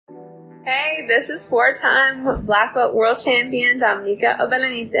Hey, this is four-time Black Belt World Champion Dominica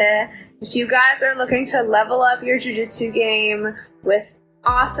Obelanite. If you guys are looking to level up your jiu-jitsu game with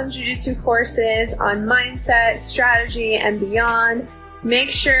awesome jiu-jitsu courses on mindset, strategy, and beyond, make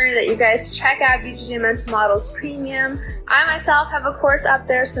sure that you guys check out BJJ Mental Models Premium. I myself have a course up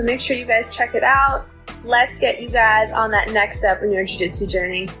there, so make sure you guys check it out. Let's get you guys on that next step in your jiu-jitsu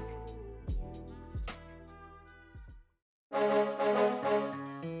journey.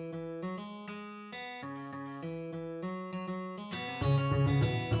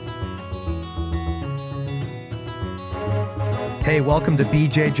 Hey, welcome to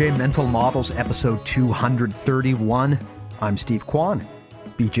BJJ Mental Models, episode 231. I'm Steve Kwan.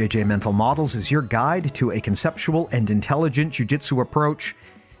 BJJ Mental Models is your guide to a conceptual and intelligent jiu-jitsu approach,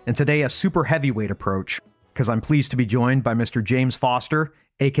 and today a super heavyweight approach, because I'm pleased to be joined by Mr. James Foster,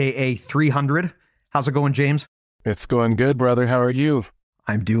 aka 300. How's it going, James? It's going good, brother. How are you?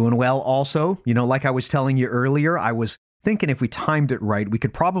 I'm doing well also. You know, like I was telling you earlier, I was thinking if we timed it right, we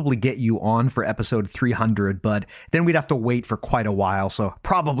could probably get you on for episode 300, but then we'd have to wait for quite a while, so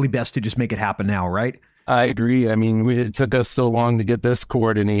probably best to just make it happen now, right? I agree. I mean, it took us so long to get this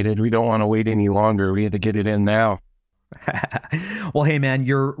coordinated. We don't want to wait any longer. We had to get it in now. Well, hey, man,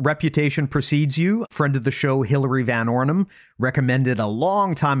 your reputation precedes you. Friend of the show, Hillary Van Ornum, recommended a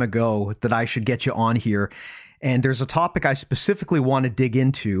long time ago that I should get you on here. And there's a topic I specifically want to dig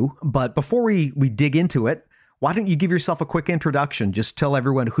into, but before we dig into it, why don't you give yourself a quick introduction? Just tell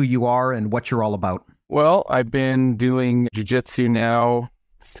everyone who you are and what you're all about. Well, I've been doing jiu-jitsu now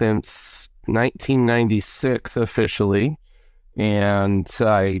since 1996 officially, and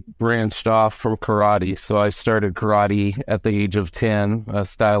I branched off from karate. So I started karate at the age of 10, a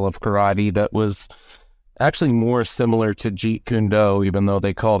style of karate that was actually more similar to Jeet Kune Do, even though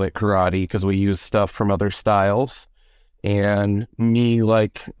they called it karate, because we used stuff from other styles. And me,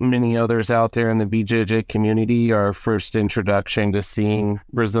 like many others out there in the BJJ community, our first introduction to seeing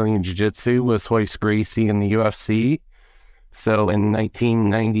Brazilian Jiu-Jitsu was Royce Gracie in the UFC. So in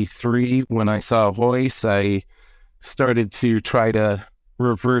 1993, when I saw Royce, I started to try to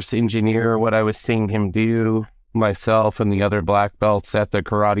reverse engineer what I was seeing him do. Myself and the other black belts at the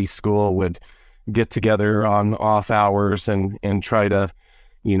karate school would get together on off hours and try to,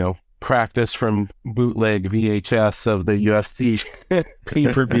 practice from bootleg VHS of the UFC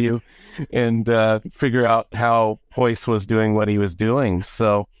pay-per-view and figure out how Royce was doing what he was doing.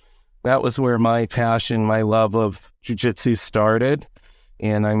 So that was where my passion, my love of jiu-jitsu started.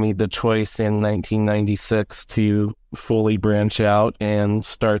 And I made the choice in 1996 to fully branch out and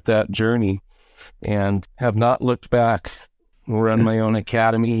start that journey and have not looked back. Run my own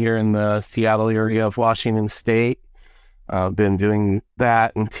academy here in the Seattle area of Washington State. I've been doing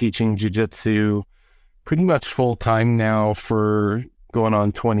that and teaching jiu-jitsu pretty much full-time now for going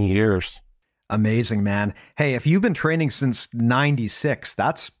on 20 years. Amazing, man. Hey, if you've been training since 96,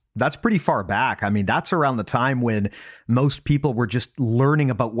 that's pretty far back. I mean, that's around the time when most people were just learning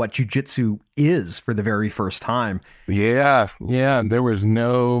about what jiu-jitsu is for the very first time. Yeah. There was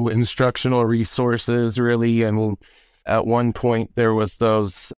no instructional resources, really, and at one point, there was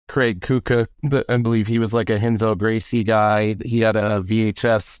those Craig Kuka, I believe he was like a Renzo Gracie guy. He had a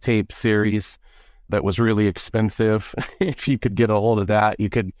VHS tape series that was really expensive. If you could get a hold of that, you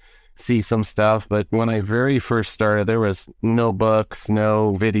could see some stuff. But when I very first started, there was no books,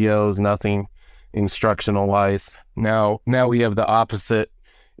 no videos, nothing instructional-wise. Now we have the opposite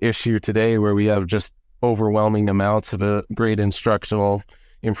issue today where we have just overwhelming amounts of great instructional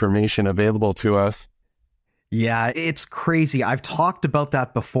information available to us. Yeah, it's crazy. I've talked about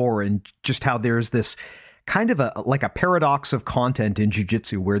that before and just how there's this kind of a paradox of content in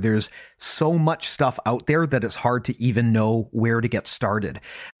jiu-jitsu where there's so much stuff out there that it's hard to even know where to get started.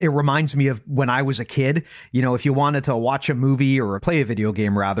 It reminds me of when I was a kid. If you wanted to watch a movie or play a video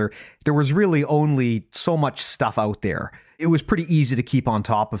game rather, there was really only so much stuff out there. It was pretty easy to keep on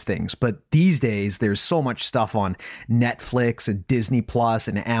top of things. But these days, there's so much stuff on Netflix and Disney Plus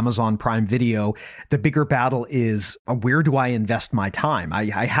and Amazon Prime Video. The bigger battle is, where do I invest my time?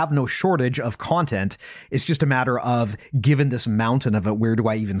 I have no shortage of content. It's just a matter of, given this mountain of it, where do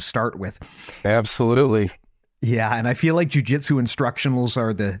I even start with? Absolutely. Yeah, and I feel like jiu-jitsu instructionals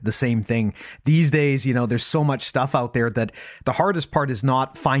are the same thing. These days, there's so much stuff out there that the hardest part is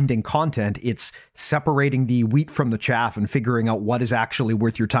not finding content, it's separating the wheat from the chaff and figuring out what is actually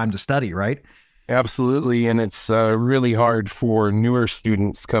worth your time to study, right? Absolutely, and it's really hard for newer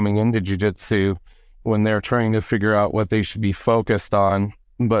students coming into jiu-jitsu when they're trying to figure out what they should be focused on,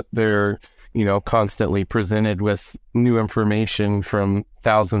 but they're, constantly presented with new information from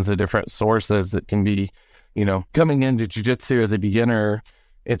thousands of different sources that can be, coming into jiu-jitsu as a beginner,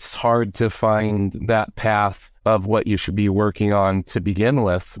 it's hard to find that path of what you should be working on to begin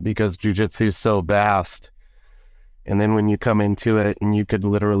with, because jiu-jitsu is so vast. And then when you come into it and you could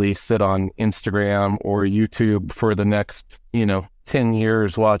literally sit on Instagram or YouTube for the next, 10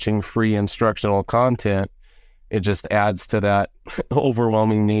 years watching free instructional content, it just adds to that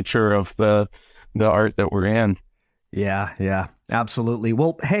overwhelming nature of the art that we're in. Yeah, absolutely.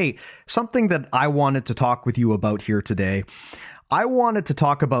 Well, hey, something that I wanted to talk with you about here today. I wanted to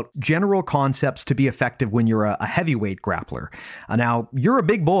talk about general concepts to be effective when you're a heavyweight grappler. Now, you're a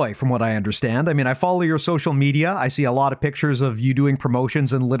big boy from what I understand. I mean, I follow your social media. I see a lot of pictures of you doing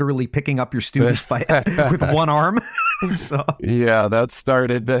promotions and literally picking up your students with one arm. So. Yeah,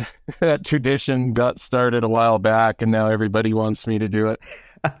 that tradition got started a while back, and now everybody wants me to do it.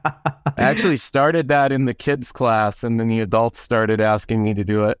 I actually started that in the kids class, and then the adults started asking me to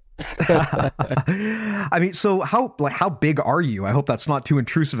do it. I mean, so how big are you? I hope that's not too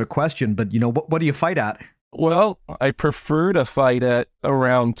intrusive a question, but what do you fight at? Well, I prefer to fight at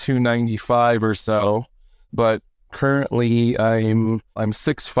around 295 or so, but currently I'm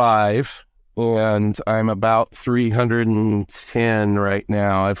 6'5", and I'm about 310 right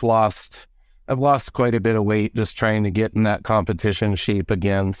now. I've lost quite a bit of weight just trying to get in that competition shape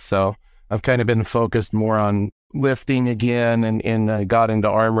again. So I've kind of been focused more on lifting again, and I got into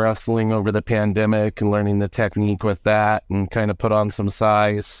arm wrestling over the pandemic and learning the technique with that and kind of put on some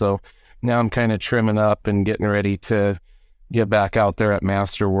size. So now I'm kind of trimming up and getting ready to get back out there at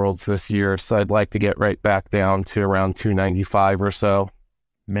Master Worlds this year. So I'd like to get right back down to around 295 or so.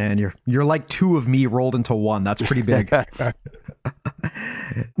 Man, you're like two of me rolled into one. That's pretty big.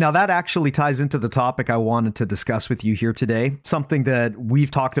 Now, that actually ties into the topic I wanted to discuss with you here today. Something that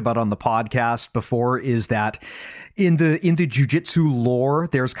we've talked about on the podcast before is that in the jiu-jitsu lore,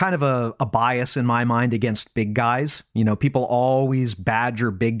 there's kind of a bias in my mind against big guys. People always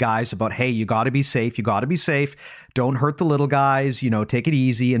badger big guys about, hey, you got to be safe. You got to be safe. Don't hurt the little guys. Take it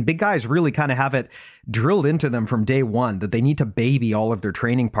easy. And big guys really kind of have it drilled into them from day one that they need to baby all of their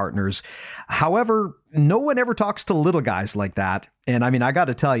training partners. However, no one ever talks to little guys like that. And I mean, I got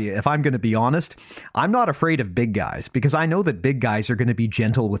to tell you, if I'm going to be honest, I'm not afraid of big guys because I know that big guys are going to be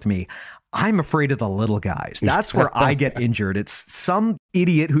gentle with me. I'm afraid of the little guys. That's where I get injured. It's some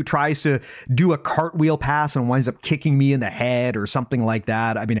idiot who tries to do a cartwheel pass and winds up kicking me in the head or something like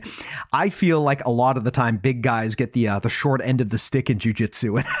that. I mean, I feel like a lot of the time big guys get the short end of the stick in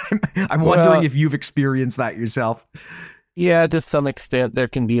jiu-jitsu. And I'm wondering if you've experienced that yourself. Yeah, to some extent, there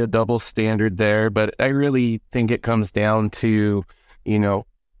can be a double standard there, but I really think it comes down to,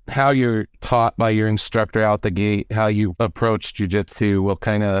 how you're taught by your instructor out the gate, how you approach jiu-jitsu will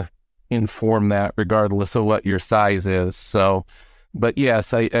kind of inform that regardless of what your size is. So, but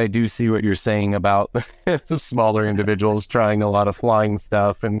yes, I do see what you're saying about the smaller individuals trying a lot of flying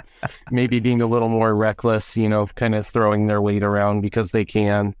stuff and maybe being a little more reckless, kind of throwing their weight around because they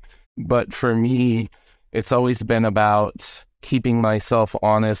can. But for me, it's always been about keeping myself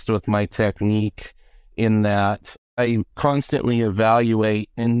honest with my technique in that I constantly evaluate,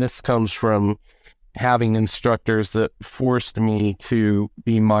 and this comes from having instructors that forced me to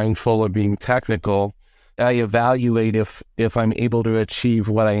be mindful of being technical. I evaluate if I'm able to achieve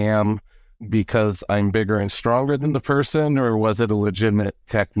what I am because I'm bigger and stronger than the person, or was it a legitimate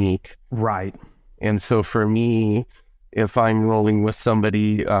technique? Right. And so for me, if I'm rolling with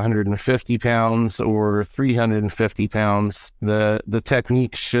somebody 150 pounds or 350 pounds, the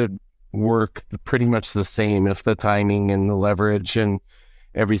technique should work pretty much the same if the timing and the leverage and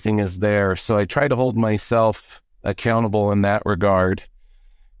everything is there. So I try to hold myself accountable in that regard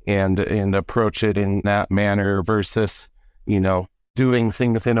and approach it in that manner versus, doing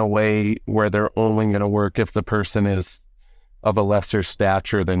things in a way where they're only going to work if the person is of a lesser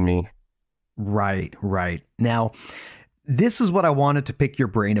stature than me. Right. Now, this is what I wanted to pick your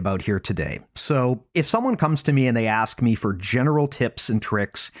brain about here today. So if someone comes to me and they ask me for general tips and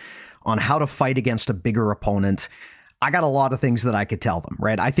tricks on how to fight against a bigger opponent, I got a lot of things that I could tell them,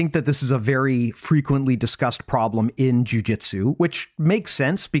 right? I think that this is a very frequently discussed problem in jiu-jitsu, which makes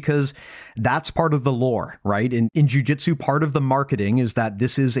sense because that's part of the lore, right? In jiu-jitsu, part of the marketing is that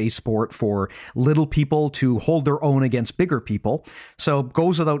this is a sport for little people to hold their own against bigger people. So it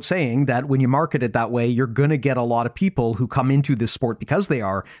goes without saying that when you market it that way, you're going to get a lot of people who come into this sport because they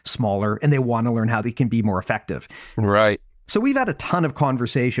are smaller and they want to learn how they can be more effective. Right. So we've had a ton of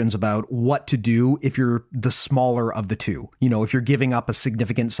conversations about what to do if you're the smaller of the two. If you're giving up a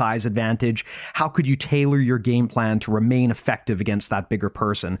significant size advantage, how could you tailor your game plan to remain effective against that bigger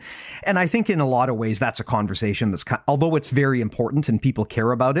person? And I think in a lot of ways, that's a conversation that's, although it's very important and people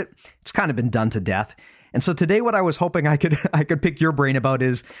care about it, it's kind of been done to death. And so today what I was hoping I could pick your brain about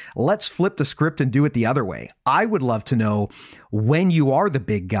is, let's flip the script and do it the other way. I would love to know, when you are the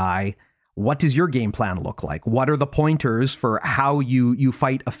big guy, what does your game plan look like? What are the pointers for how you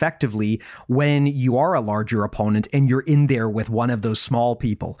fight effectively when you are a larger opponent and you're in there with one of those small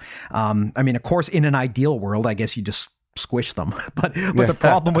people? I mean, of course, in an ideal world, I guess you just squish them. But the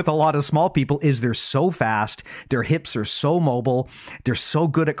problem with a lot of small people is they're so fast, their hips are so mobile, they're so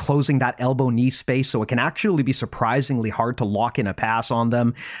good at closing that elbow-knee space, so it can actually be surprisingly hard to lock in a pass on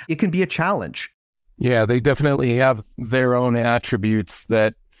them. It can be a challenge. Yeah, they definitely have their own attributes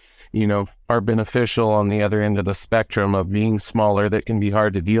that, are beneficial on the other end of the spectrum of being smaller that can be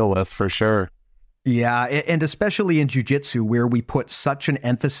hard to deal with, for sure. Yeah, and especially in jiu-jitsu, where we put such an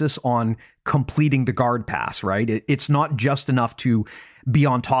emphasis on completing the guard pass, right? It's not just enough to be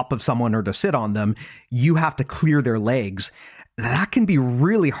on top of someone or to sit on them. You have to clear their legs. That can be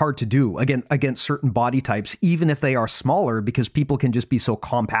really hard to do against certain body types, even if they are smaller, because people can just be so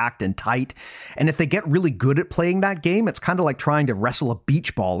compact and tight. And if they get really good at playing that game, it's kind of like trying to wrestle a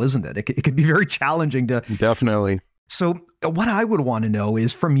beach ball, isn't it? It can be very challenging to... Definitely. So what I would want to know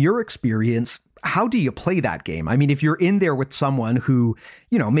is, from your experience, how do you play that game? I mean, if you're in there with someone who,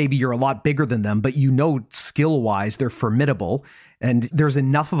 maybe you're a lot bigger than them, but skill-wise, they're formidable, and there's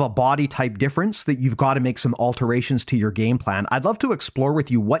enough of a body type difference that you've got to make some alterations to your game plan. I'd love to explore with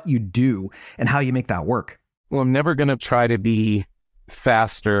you what you do and how you make that work. Well, I'm never going to try to be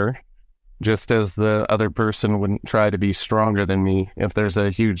faster, just as the other person wouldn't try to be stronger than me if there's a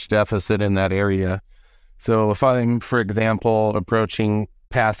huge deficit in that area. So if I'm, for example,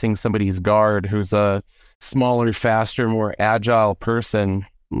 passing somebody's guard who's a smaller, faster, more agile person,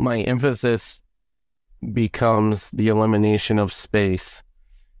 my emphasis becomes the elimination of space.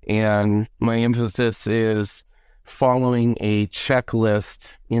 And my emphasis is following a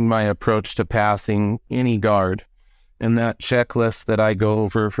checklist in my approach to passing any guard. And that checklist that I go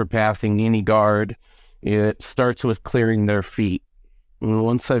over for passing any guard, it starts with clearing their feet. And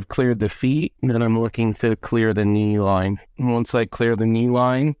once I've cleared the feet, then I'm looking to clear the knee line. And once I clear the knee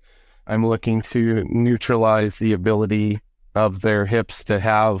line, I'm looking to neutralize the ability of their hips to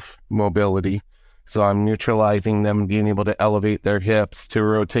have mobility. So I'm neutralizing them being able to elevate their hips, to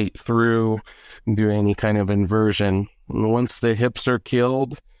rotate through, do any kind of inversion. And once the hips are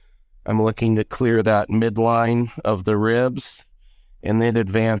killed, I'm looking to clear that midline of the ribs and then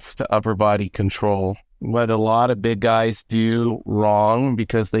advance to upper body control. What a lot of big guys do wrong,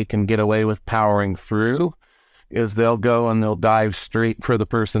 because they can get away with powering through, is they'll go and they'll dive straight for the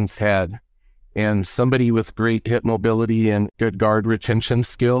person's head. And somebody with great hip mobility and good guard retention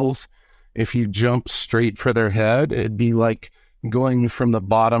skills, if you jump straight for their head, it'd be like going from the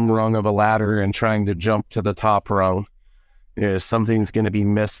bottom rung of a ladder and trying to jump to the top rung. Something's going to be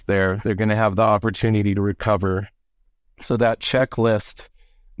missed there. They're going to have the opportunity to recover. So that checklist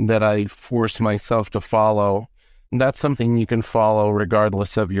that I force myself to follow, that's something you can follow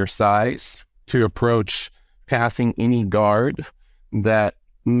regardless of your size, to approach passing any guard that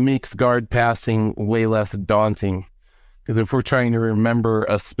makes guard passing way less daunting. Because if we're trying to remember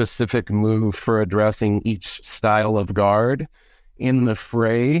a specific move for addressing each style of guard in the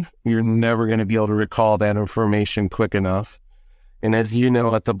fray, you're never going to be able to recall that information quick enough. And as you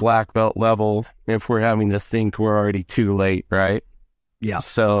know, at the black belt level, if we're having to think, we're already too late, right? Yeah.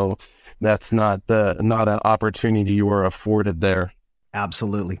 So that's not an opportunity you were afforded there.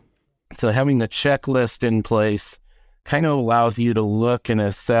 Absolutely. So having the checklist in place kind of allows you to look and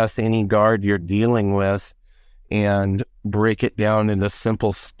assess any guard you're dealing with and break it down into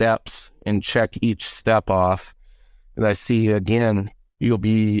simple steps and check each step off. And I see, again, you'll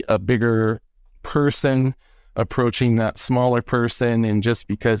be a bigger person approaching that smaller person, and just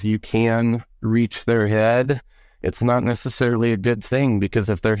because you can reach their head, it's not necessarily a good thing, because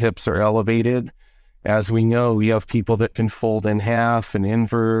if their hips are elevated, as we know, we have people that can fold in half and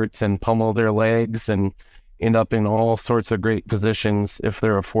invert and pummel their legs and end up in all sorts of great positions if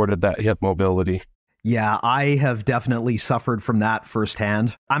they're afforded that hip mobility. Yeah, I have definitely suffered from that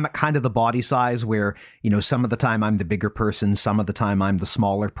firsthand. I'm at kind of the body size where, some of the time I'm the bigger person, some of the time I'm the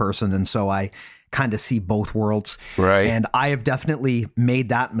smaller person. And so I kind of see both worlds. Right. And I have definitely made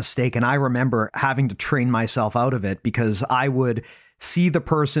that mistake. And I remember having to train myself out of it, because I would see the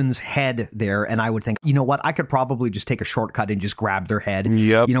person's head there, and I would think, you know what, I could probably just take a shortcut and just grab their head.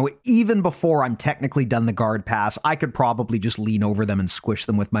 Yep. You know, even before I'm technically done the guard pass, I could probably just lean over them and squish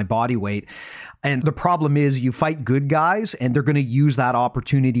them with my body weight. And the problem is you fight good guys and they're going to use that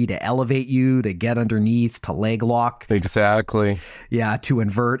opportunity to elevate you, to get underneath, to leg lock. Exactly. Yeah, to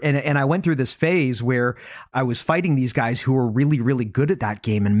invert. And I went through this phase where I was fighting these guys who were really, really good at that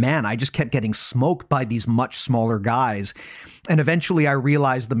game. And man, I just kept getting smoked by these much smaller guys. And eventually I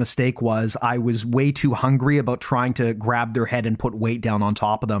realized the mistake was I was way too hungry about trying to grab their head and put weight down on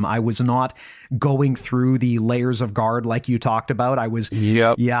top of them. I was not going through the layers of guard like you talked about. I was,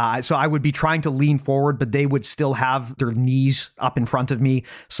 so I would be trying to lean forward, but they would still have their knees up in front of me.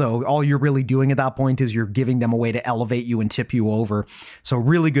 So all you're really doing at that point is you're giving them a way to elevate you and tip you over. So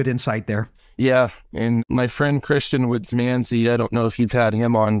really good insight there. Yeah, and my friend Christian Woods-Manzi, I don't know if you've had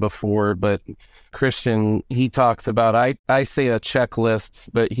him on before, but Christian, he talks about, I say a checklist,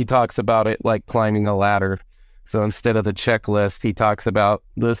 but he talks about it like climbing a ladder. So instead of the checklist, he talks about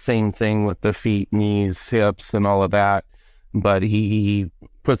the same thing with the feet, knees, hips, and all of that. But he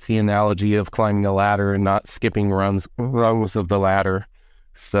puts the analogy of climbing a ladder and not skipping rungs of the ladder.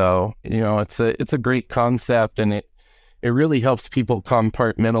 So, you know, it's a great concept, and it really helps people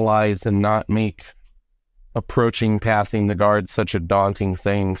compartmentalize and not make approaching, passing the guard such a daunting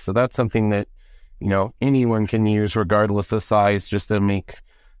thing. So that's something that, you know, anyone can use regardless of size, just to make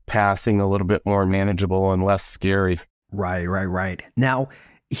passing a little bit more manageable and less scary. Right. Now,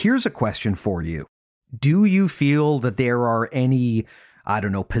 here's a question for you. Do you feel that there are any, I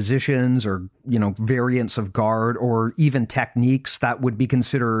don't know, positions or, you know, variants of guard or even techniques that would be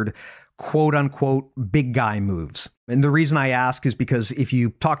considered quote unquote big guy moves? And the reason I ask is because if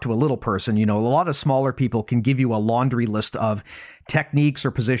you talk to a little person, you know, a lot of smaller people can give you a laundry list of techniques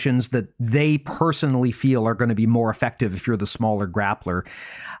or positions that they personally feel are going to be more effective if you're the smaller grappler.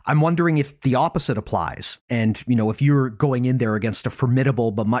 I'm wondering if the opposite applies. And, you know, if you're going in there against a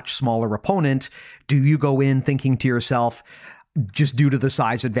formidable but much smaller opponent, do you go in thinking to yourself, just due to the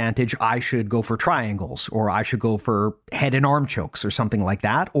size advantage, I should go for triangles, or I should go for head and arm chokes or something like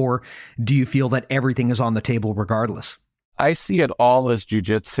that? Or do you feel that everything is on the table regardless? I see it all as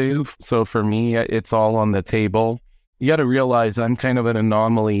jiu-jitsu. So for me, it's all on the table. You got to realize I'm kind of an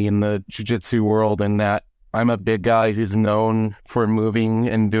anomaly in the jiu-jitsu world in that I'm a big guy who's known for moving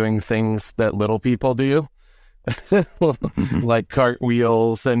and doing things that little people do. Like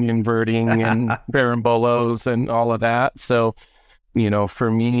cartwheels and inverting and barambolos and all of that. So, you know, for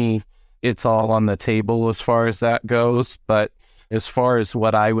me, it's all on the table as far as that goes. But as far as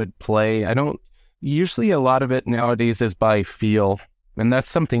what I would play, usually a lot of it nowadays is by feel. And that's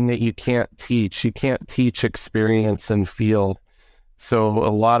something that you can't teach. You can't teach experience and feel. So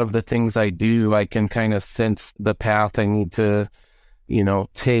a lot of the things I do, I can kind of sense the path I need to, you know,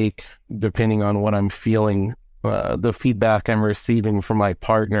 take depending on what I'm feeling. The feedback I'm receiving from my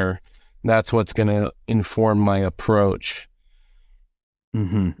partner, that's what's going to inform my approach.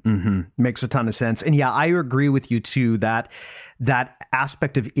 Makes a ton of sense. And yeah, I agree with you too, that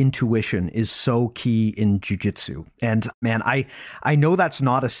aspect of intuition is so key in jiu-jitsu. And man, I know that's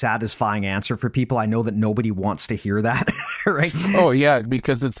not a satisfying answer for people. I know that nobody wants to hear that, right? Oh yeah,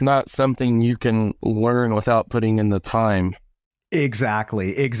 because it's not something you can learn without putting in the time.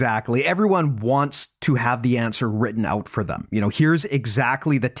 Exactly. Everyone wants to have the answer written out for them. You know, here's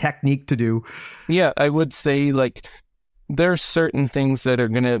exactly the technique to do. Yeah, I would say like there's certain things that are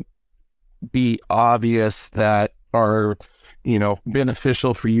going to be obvious that are, you know,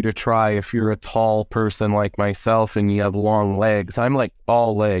 beneficial for you to try if you're a tall person like myself and you have long legs. I'm like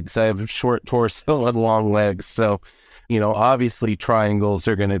all legs. I have short torso and long legs. So, you know, obviously triangles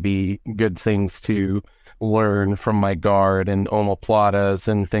are going to be good things to learn from my guard and omoplatas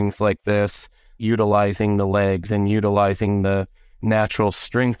and things like this, utilizing the legs and utilizing the natural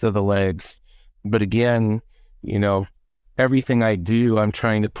strength of the legs. But again, you know, everything I do, I'm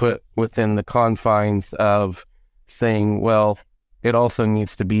trying to put within the confines of saying, well, it also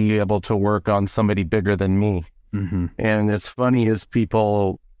needs to be able to work on somebody bigger than me. And as funny as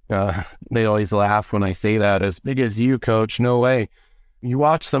people, they always laugh when I say that, as big as you, coach, no way. You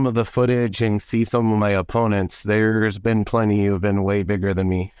watch some of the footage and see some of my opponents, there's been plenty who have been way bigger than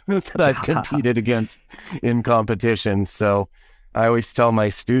me that I've competed against in competition. So I always tell my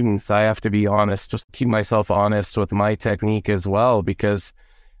students I have to be honest, just keep myself honest with my technique as well, because,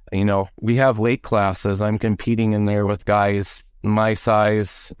 you know, we have weight classes. I'm competing in there with guys my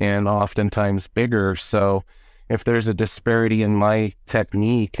size and oftentimes bigger. So if there's a disparity in my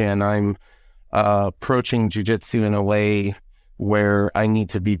technique and I'm approaching jiu-jitsu in a way where I need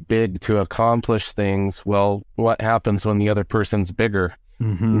to be big to accomplish things. Well, what happens when the other person's bigger?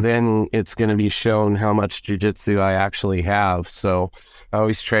 Then it's going to be shown how much jiu-jitsu I actually have. So I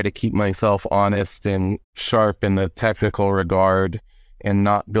always try to keep myself honest and sharp in the technical regard and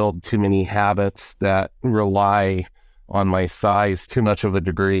not build too many habits that rely on my size too much of a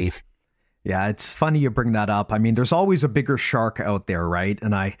degree. Yeah, it's funny you bring that up. I mean, there's always a bigger shark out there, right?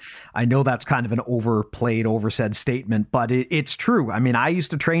 And I know that's kind of an overplayed, oversaid statement, but it's true. I mean, I used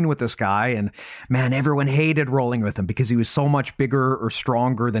to train with this guy, and man, everyone hated rolling with him because he was so much bigger or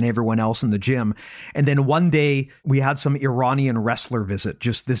stronger than everyone else in the gym. And then one day we had some Iranian wrestler visit,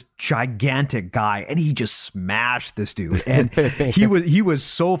 just this gigantic guy, and he just smashed this dude. And he was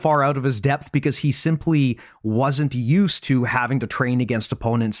so far out of his depth because he simply wasn't used to having to train against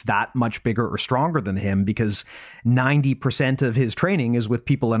opponents that much bigger or stronger than him, because 90% of his training is with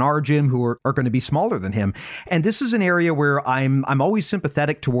people in our gym who are going to be smaller than him. And this is an area where I'm always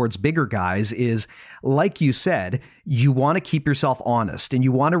sympathetic towards bigger guys. Is, like you said, you want to keep yourself honest and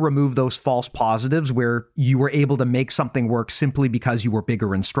you want to remove those false positives where you were able to make something work simply because you were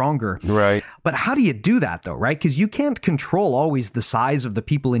bigger and stronger. Right. But how do you do that though, right? Because you can't control always the size of the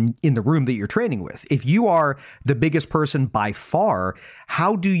people in the room that you're training with. If you are the biggest person by far,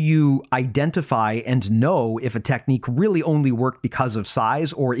 how do you identify and know if a technique really only worked because of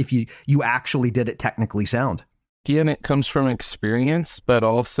size, or if you actually did it technically sound? Again, it comes from experience, but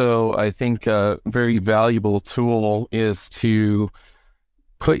also I think a very valuable tool is to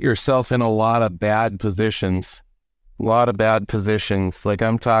put yourself in a lot of bad positions. Like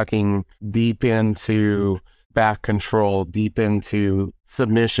I'm talking deep into back control, deep into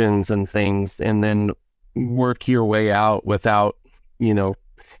submissions and things, and then work your way out without,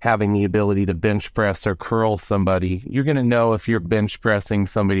 having the ability to bench press or curl somebody. You're going to know if you're bench pressing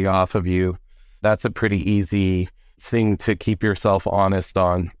somebody off of you. That's a pretty easy thing to keep yourself honest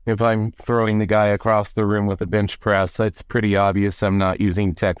on. If I'm throwing the guy across the room with a bench press, it's pretty obvious I'm not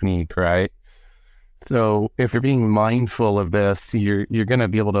using technique, right? So if you're being mindful of this, you're going to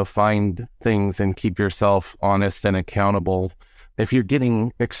be able to find things and keep yourself honest and accountable. If you're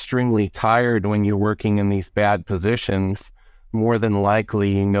getting extremely tired when you're working in these bad positions, more than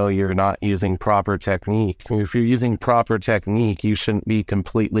likely, you're not using proper technique. If you're using proper technique, you shouldn't be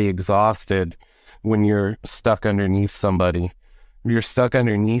completely exhausted when you're stuck underneath somebody. If you're stuck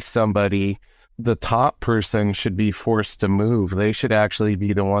underneath somebody, the top person should be forced to move. They should actually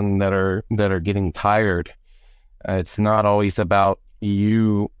be the one that are getting tired. It's not always about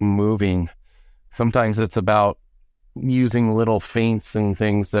you moving. Sometimes it's about using little feints and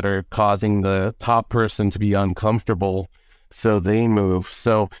things that are causing the top person to be uncomfortable, so they move.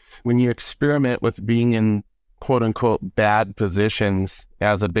 So when you experiment with being in quote unquote bad positions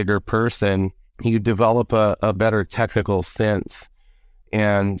as a bigger person, you develop a better technical sense.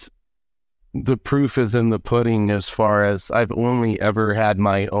 And the proof is in the pudding, as far as I've only ever had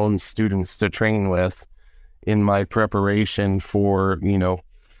my own students to train with in my preparation for,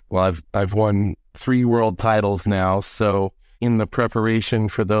 I've won 3 world titles now. So in the preparation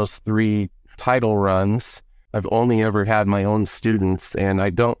for those 3 title runs, I've only ever had my own students, and I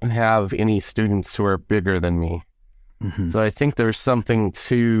don't have any students who are bigger than me. Mm-hmm. So I think there's something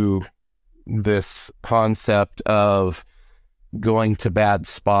to this concept of going to bad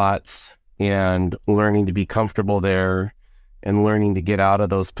spots and learning to be comfortable there and learning to get out of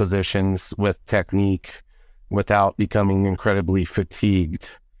those positions with technique without becoming incredibly fatigued,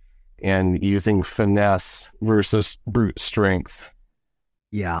 and using finesse versus brute strength.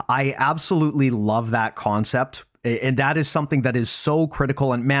 Yeah, I absolutely love that concept. And that is something that is so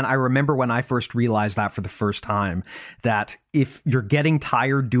critical. And man, I remember when I first realized that for the first time, that if you're getting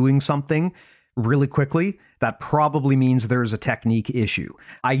tired doing something really quickly, that probably means there's a technique issue.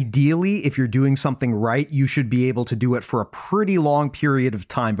 Ideally, if you're doing something right, you should be able to do it for a pretty long period of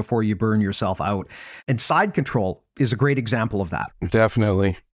time before you burn yourself out. And side control is a great example of that.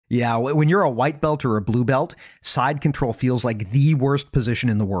 Definitely. Yeah, when you're a white belt or a blue belt, side control feels like the worst position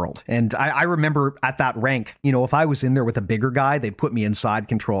in the world. And I remember at that rank, if I was in there with a bigger guy, they'd put me in side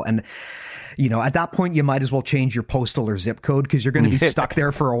control. And, at that point, you might as well change your postal or zip code, because you're going to be stuck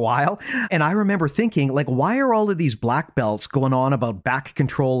there for a while. And I remember thinking, why are all of these black belts going on about back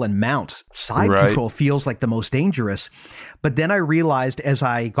control and mount? Side control feels like the most dangerous. But then I realized, as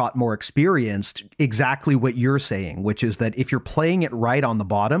I got more experienced, exactly what you're saying, which is that if you're playing it right on the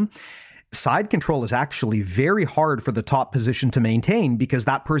bottom, side control is actually very hard for the top position to maintain, because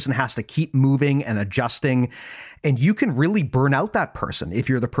that person has to keep moving and adjusting. And you can really burn out that person if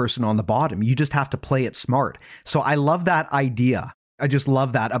you're the person on the bottom. You just have to play it smart. So I love that idea. I just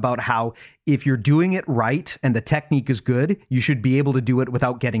love that about how if you're doing it right and the technique is good, you should be able to do it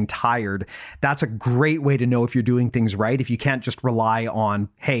without getting tired. That's a great way to know if you're doing things right. If you can't just rely on,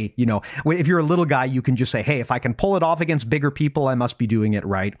 hey, if you're a little guy, you can just say, hey, if I can pull it off against bigger people, I must be doing it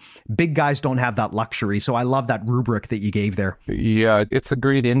right. Big guys don't have that luxury. So I love that rubric that you gave there. Yeah, it's a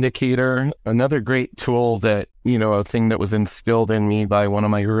great indicator. Another great tool that, a thing that was instilled in me by one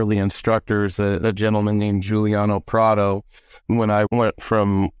of my early instructors, a gentleman named Giuliano Prado, when I went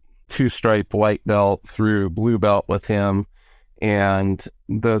from 2-stripe white belt through blue belt with him. And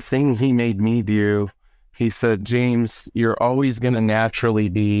the thing he made me do, he said, James, you're always going to naturally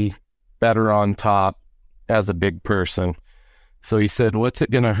be better on top as a big person. So he said, what's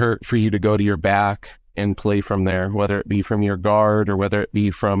it going to hurt for you to go to your back and play from there, whether it be from your guard or whether it be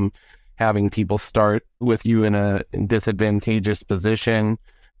from having people start with you in a disadvantageous position.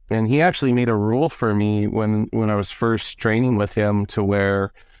 And he actually made a rule for me when I was first training with him, to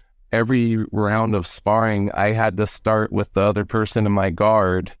where every round of sparring, I had to start with the other person in my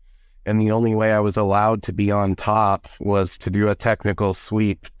guard. And the only way I was allowed to be on top was to do a technical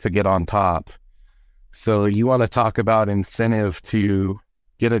sweep to get on top. So you want to talk about incentive to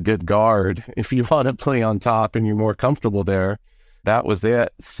get a good guard. If you want to play on top and you're more comfortable there, that was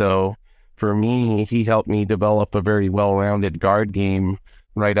it. So for me, he helped me develop a very well-rounded guard game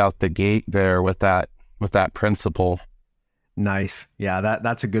right out the gate there with that principle. Nice. Yeah,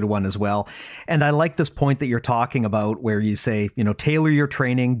 that's a good one as well. And I like this point that you're talking about where you say, tailor your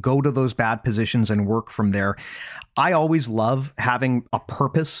training, go to those bad positions and work from there. I always love having a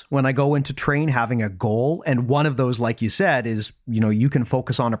purpose when I go into train, having a goal. And one of those, like you said, is, you can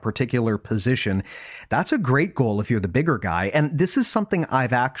focus on a particular position. That's a great goal if you're the bigger guy. And this is something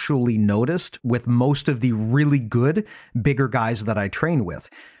I've actually noticed with most of the really good bigger guys that I train with,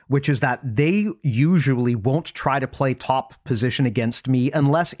 which is that they usually won't try to play top position against me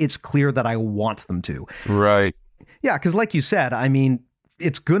unless it's clear that I want them to. Right. Yeah, because like you said,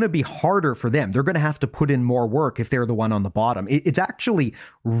 it's going to be harder for them. They're going to have to put in more work if they're the one on the bottom. It's actually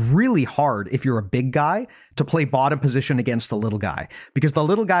really hard if you're a big guy to play bottom position against a little guy, because the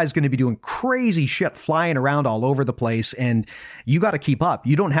little guy is going to be doing crazy shit, flying around all over the place, and you got to keep up.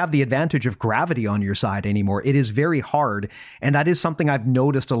 You don't have the advantage of gravity on your side anymore. It is very hard, and that is something I've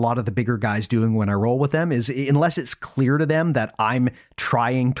noticed a lot of the bigger guys doing when I roll with them, is unless it's clear to them that I'm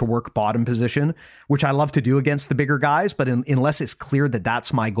trying to work bottom position, which I love to do against the bigger guys, but unless it's clear that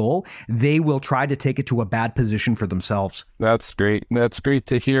that's my goal, they will try to take it to a bad position for themselves. That's great. That's great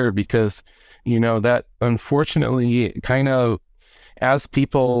to hear, because, that unfortunately kind of, as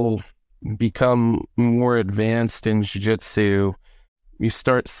people become more advanced in jiu-jitsu, you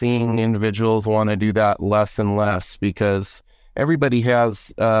start seeing individuals want to do that less and less, because everybody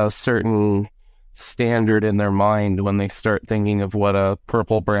has a certain standard in their mind when they start thinking of what a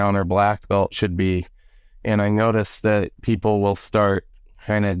purple, brown, or black belt should be. And I notice that people will start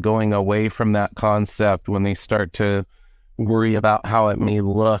kind of going away from that concept when they start to worry about how it may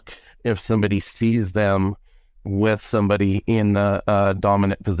look if somebody sees them with somebody in the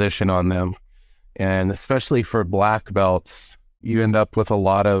dominant position on them. And especially for black belts, you end up with a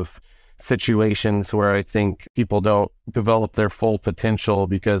lot of situations where I think people don't develop their full potential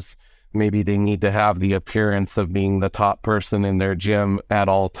because maybe they need to have the appearance of being the top person in their gym at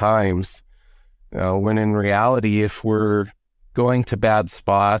all times. When in reality, if we're going to bad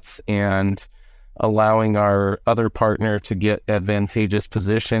spots and allowing our other partner to get advantageous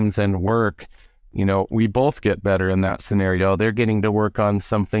positions and work, we both get better in that scenario. They're getting to work on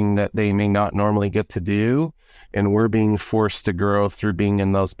something that they may not normally get to do, and we're being forced to grow through being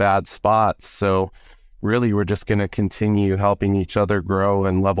in those bad spots. So really, we're just going to continue helping each other grow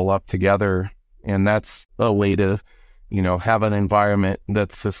and level up together. And that's a way to, have an environment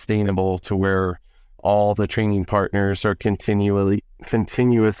that's sustainable, to where all the training partners are continuously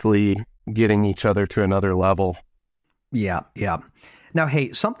getting each other to another level. Yeah. Now,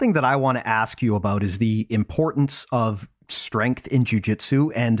 hey, something that I want to ask you about is the importance of strength in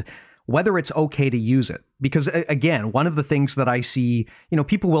jiu-jitsu and whether it's okay to use it. Because again, one of the things that I see,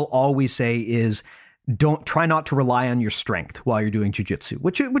 people will always say is, try not to rely on your strength while you're doing jiu-jitsu,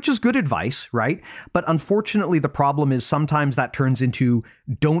 which is good advice, right? But unfortunately, the problem is sometimes that turns into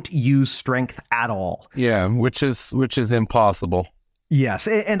don't use strength at all. Yeah, which is impossible. Yes,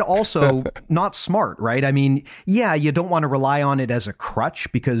 and also not smart, right? Yeah, you don't want to rely on it as a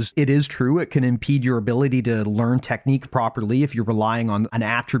crutch, because it is true, it can impede your ability to learn technique properly if you're relying on an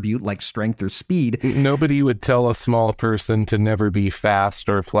attribute like strength or speed. Nobody would tell a small person to never be fast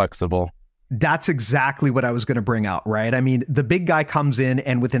or flexible. That's exactly what I was going to bring out, right? I mean, the big guy comes in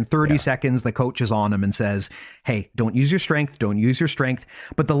and within 30 seconds, the coach is on him and says, hey, don't use your strength. Don't use your strength.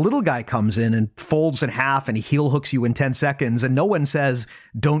 But the little guy comes in and folds in half and he heel hooks you in 10 seconds. And no one says,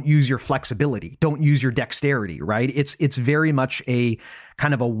 don't use your flexibility. Don't use your dexterity, right? It's very much a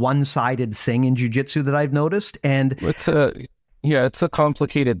kind of a one-sided thing in jiu-jitsu that I've noticed. And it's a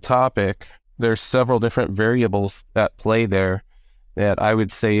complicated topic. There's several different variables at play there that I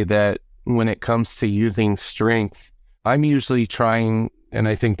would say that when it comes to using strength, I'm usually trying, and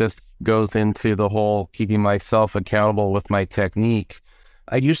I think this goes into the whole keeping myself accountable with my technique.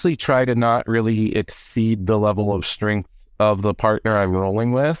 I usually try to not really exceed the level of strength of the partner I'm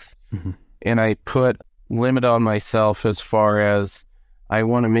rolling with. Mm-hmm. And I put limit on myself as far as I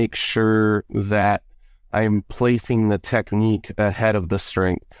want to make sure that I'm placing the technique ahead of the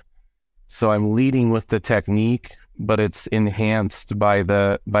strength. So I'm leading with the technique, but it's enhanced by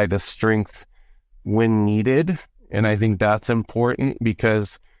the strength when needed. And I think that's important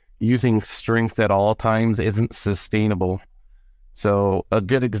because using strength at all times isn't sustainable. So a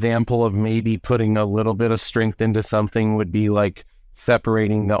good example of maybe putting a little bit of strength into something would be like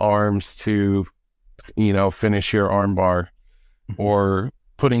separating the arms to, finish your arm bar, or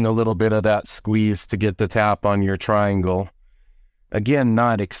putting a little bit of that squeeze to get the tap on your triangle. Again,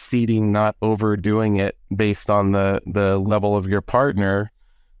 not exceeding, not overdoing it based on the level of your partner,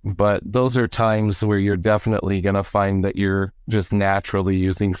 but those are times where you're definitely going to find that you're just naturally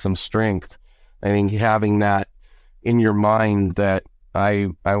using some strength. I think having that in your mind that I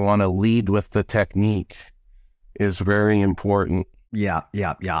want to lead with the technique is very important. Yeah.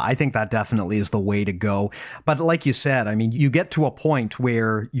 I think that definitely is the way to go. But like you said, I mean, you get to a point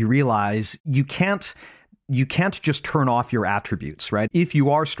where you realize you can't just turn off your attributes, right? If you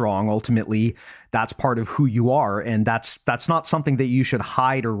are strong, ultimately, that's part of who you are. And that's not something that you should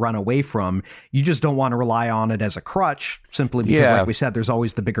hide or run away from. You just don't want to rely on it as a crutch, simply because, like we said, there's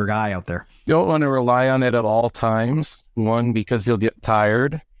always the bigger guy out there. You don't want to rely on it at all times. One, because you'll get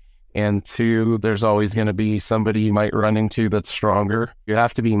tired. And two, there's always going to be somebody you might run into that's stronger. You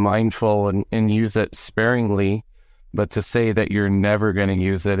have to be mindful and use it sparingly. But to say that you're never going to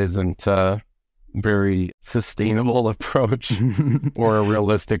use it isn't very sustainable approach or a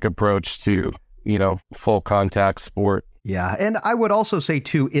realistic approach to, full contact sport. Yeah. And I would also say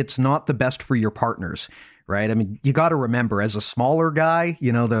too, it's not the best for your partners, right? I mean, you got to remember as a smaller guy,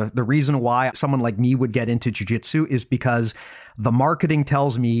 the reason why someone like me would get into jiu-jitsu is because the marketing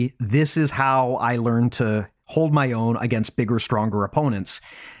tells me this is how I learned to hold my own against bigger, stronger opponents.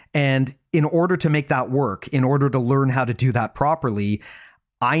 And in order to make that work, in order to learn how to do that properly,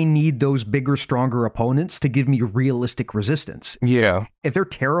 I need those bigger, stronger opponents to give me realistic resistance. Yeah. If they're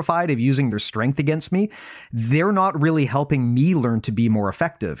terrified of using their strength against me, they're not really helping me learn to be more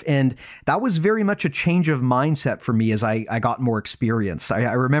effective. And that was very much a change of mindset for me as I got more experience.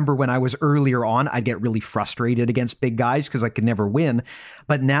 I remember when I was earlier on, I'd get really frustrated against big guys because I could never win.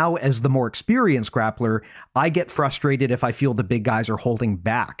 But now as the more experienced grappler, I get frustrated if I feel the big guys are holding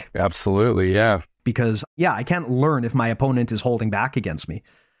back. Absolutely, yeah. Because, I can't learn if my opponent is holding back against me.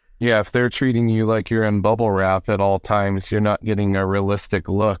 Yeah, if they're treating you like you're in bubble wrap at all times, you're not getting a realistic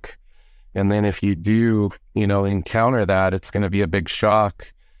look. And then if you do, encounter that, it's going to be a big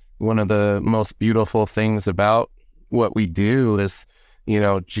shock. One of the most beautiful things about what we do is,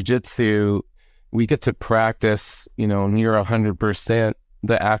 jiu-jitsu, we get to practice, near 100%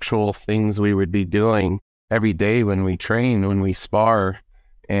 the actual things we would be doing every day when we train, when we spar.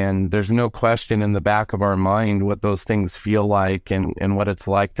 And there's no question in the back of our mind what those things feel like and what it's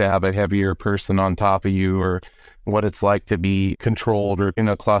like to have a heavier person on top of you, or what it's like to be controlled or in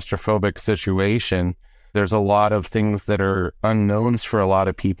a claustrophobic situation. There's a lot of things that are unknowns for a lot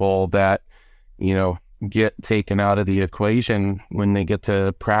of people that, get taken out of the equation when they get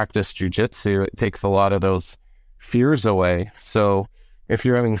to practice jiu-jitsu. It takes a lot of those fears away. So if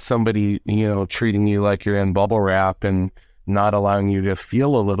you're having somebody, treating you like you're in bubble wrap and not allowing you to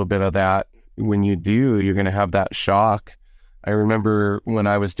feel a little bit of that, when you do, you're going to have that shock. I remember when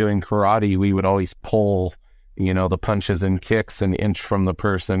I was doing karate, we would always pull, the punches and kicks an inch from the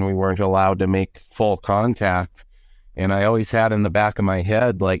person. We weren't allowed to make full contact. And I always had in the back of my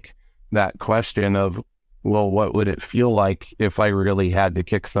head, like, that question of, well, what would it feel like if I really had to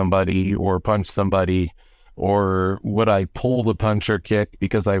kick somebody or punch somebody? Or would I pull the punch or kick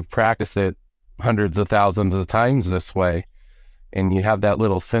because I've practiced it hundreds of thousands of times this way? And you have that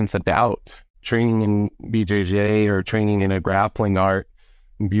little sense of doubt. Training in BJJ or training in a grappling art,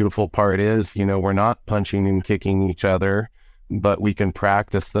 the beautiful part is, we're not punching and kicking each other, but we can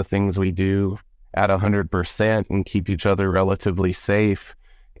practice the things we do at 100% and keep each other relatively safe.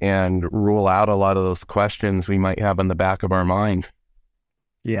 and rule out a lot of those questions we might have in the back of our mind.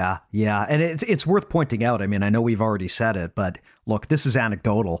 Yeah. And it's worth pointing out. I mean, I know we've already said it, but look, this is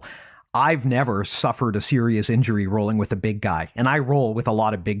anecdotal. I've never suffered a serious injury rolling with a big guy, and I roll with a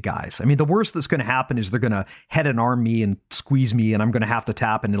lot of big guys. I mean, the worst that's going to happen is they're going to head and arm me and squeeze me, and I'm going to have to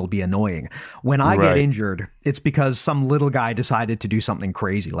tap, and it'll be annoying. When I get injured, it's because some little guy decided to do something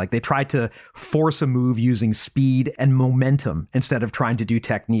crazy. Like they tried to force a move using speed and momentum instead of trying to do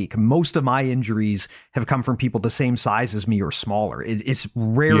technique. Most of my injuries have come from people the same size as me or smaller. It's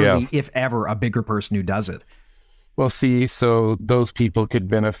rarely, if ever, a bigger person who does it. Well, see, so those people could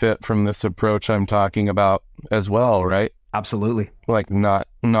benefit from this approach I'm talking about as well, right? Absolutely. Like not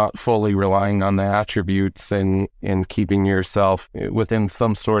fully relying on the attributes and keeping yourself within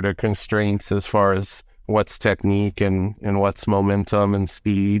some sort of constraints as far as what's technique and what's momentum and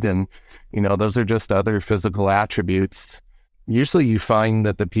speed. And, those are just other physical attributes. Usually you find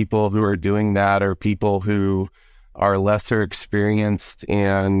that the people who are doing that are people who are lesser experienced.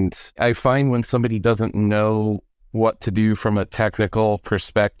 And I find when somebody doesn't know what to do from a technical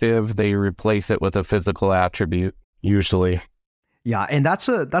perspective, they replace it with a physical attribute, usually. Yeah, and that's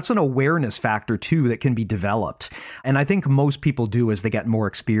an awareness factor too that can be developed. And I think most people do as they get more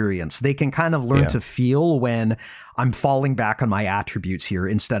experience. They can kind of learn to feel when I'm falling back on my attributes here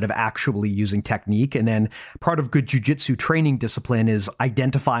instead of actually using technique. And then part of good jiu-jitsu training discipline is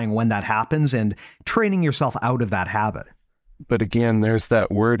identifying when that happens and training yourself out of that habit. But again, there's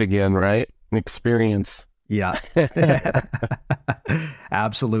that word again, right? Experience. Yeah,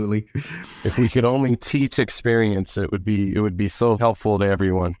 absolutely. If we could only teach experience, it would be so helpful to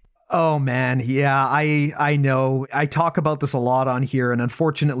everyone. Oh man, yeah, I know. I talk about this a lot on here, and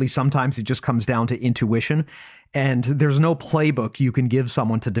unfortunately, sometimes it just comes down to intuition. And there's no playbook you can give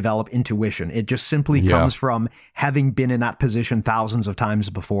someone to develop intuition. It just simply comes from having been in that position thousands of times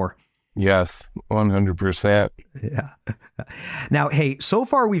before. Yes, 100%. Yeah. Now, hey, so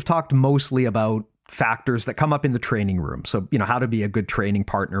far we've talked mostly about factors that come up in the training room. So, how to be a good training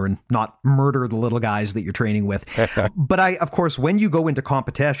partner and not murder the little guys that you're training with. But of course, when you go into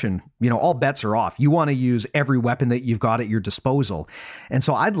competition, all bets are off. You want to use every weapon that you've got at your disposal. And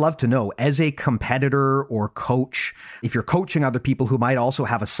so I'd love to know, as a competitor or coach, if you're coaching other people who might also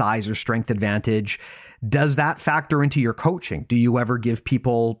have a size or strength advantage, does that factor into your coaching? Do you ever give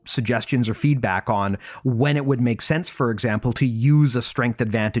people suggestions or feedback on when it would make sense, for example, to use a strength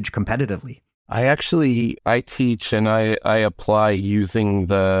advantage competitively? I teach and I apply using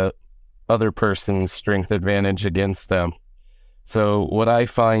the other person's strength advantage against them. So what I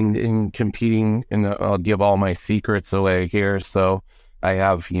find in competing, and I'll give all my secrets away here. So I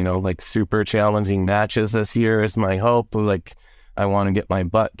have, like super challenging matches this year is my hope. Like I want to get my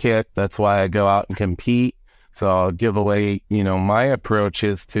butt kicked. That's why I go out and compete. So I'll give away, my approach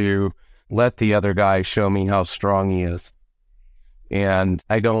is to let the other guy show me how strong he is. And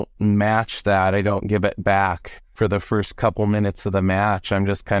I don't match that. I don't give it back for the first couple minutes of the match. I'm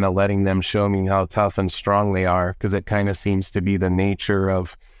just kind of letting them show me how tough and strong they are, because it kind of seems to be the nature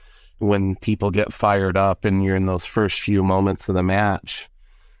of when people get fired up and you're in those first few moments of the match.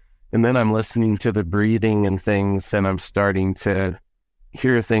 And then I'm listening to the breathing and things, and I'm starting to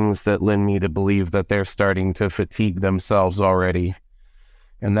hear things that lend me to believe that they're starting to fatigue themselves already.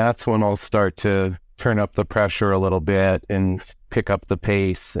 And that's when I'll start to turn up the pressure a little bit and pick up the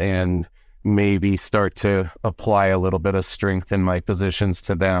pace and maybe start to apply a little bit of strength in my positions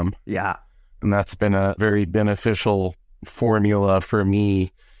to them. Yeah. And that's been a very beneficial formula for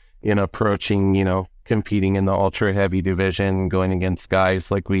me in approaching, competing in the ultra heavy division, going against guys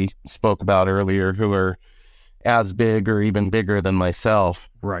like we spoke about earlier who are as big or even bigger than myself.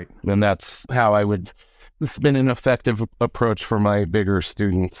 Right. And that's how it's been an effective approach for my bigger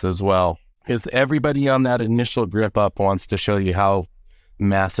students as well. Because everybody on that initial grip up wants to show you how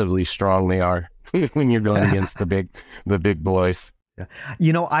massively strong they are when you're going against the big boys.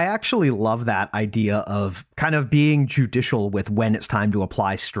 Yeah. I actually love that idea of kind of being judicial with when it's time to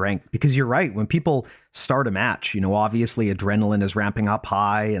apply strength, because you're right. When people start a match, obviously adrenaline is ramping up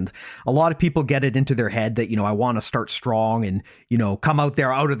high, and a lot of people get it into their head that, I want to start strong and, come out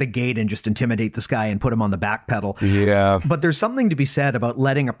there out of the gate and just intimidate this guy and put him on the back pedal. Yeah. But there's something to be said about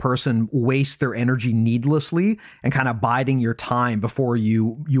letting a person waste their energy needlessly and kind of biding your time before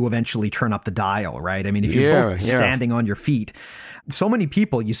you eventually turn up the dial, right? I mean, if you're both standing on your feet, so many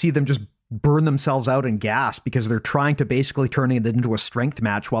people, you see them just burn themselves out in gas because they're trying to basically turn it into a strength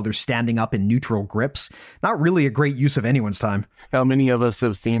match while they're standing up in neutral grips. Not really a great use of anyone's time. How many of us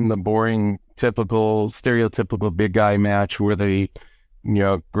have seen the boring, stereotypical big guy match where they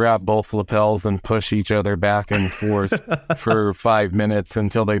grab both lapels and push each other back and forth for 5 minutes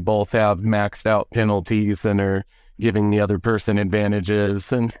until they both have maxed out penalties and are giving the other person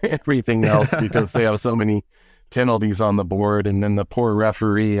advantages and everything else because they have so many penalties on the board. And then the poor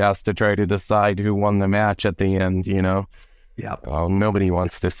referee has to try to decide who won the match at the end, Yeah. Oh, nobody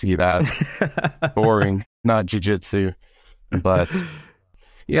wants to see that. Boring. Not jiu-jitsu. But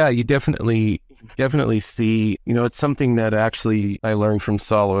yeah, you definitely see, it's something that actually I learned from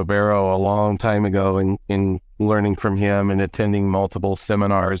Saulo Ribeiro a long time ago in learning from him and attending multiple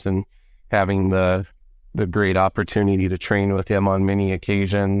seminars and having the great opportunity to train with him on many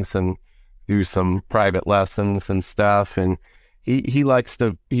occasions and do some private lessons and stuff. And he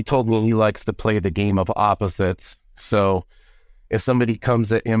told me he likes to play the game of opposites. So if somebody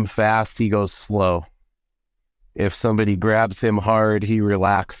comes at him fast, he goes slow. If somebody grabs him hard, he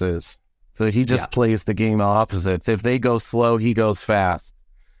relaxes. So he just plays the game of opposites. If they go slow, he goes fast.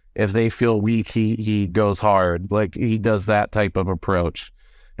 If they feel weak, he goes hard. Like, he does that type of approach.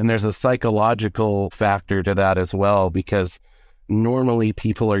 And there's a psychological factor to that as well, because normally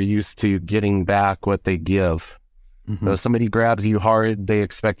people are used to getting back what they give. Mm-hmm. So if somebody grabs you hard, they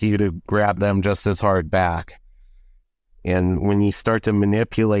expect you to grab them just as hard back. And when you start to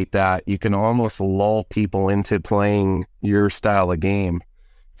manipulate that, you can almost lull people into playing your style of game.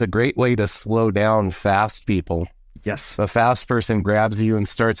 It's a great way to slow down fast people. Yes. If a fast person grabs you and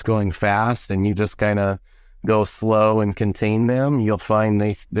starts going fast and you just kind of go slow and contain them, you'll find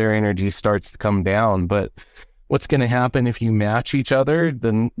their energy starts to come down. But what's going to happen if you match each other,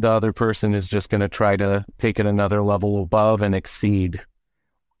 then the other person is just going to try to take it another level above and exceed.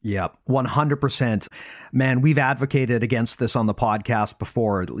 Yeah, 100%. Man, we've advocated against this on the podcast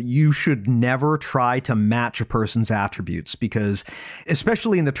before. You should never try to match a person's attributes because,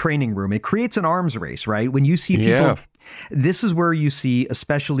 especially in the training room, it creates an arms race, right? When you see people, this is where you see,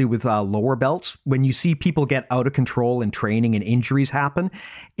 especially with lower belts, when you see people get out of control in training and injuries happen,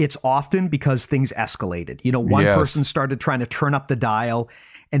 it's often because things escalated. One person started trying to turn up the dial,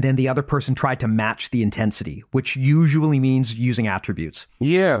 and then the other person tried to match the intensity, which usually means using attributes.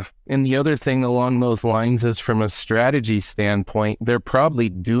 Yeah. And the other thing along those lines is, from a strategy standpoint, they're probably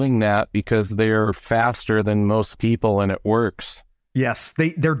doing that because they're faster than most people and it works. Yes.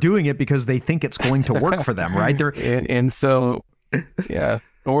 They're doing it because they think it's going to work for them, right? And so, yeah.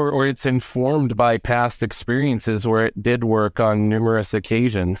 Or it's informed by past experiences where it did work on numerous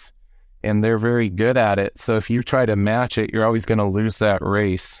occasions. And they're very good at it. So if you try to match it, you're always going to lose that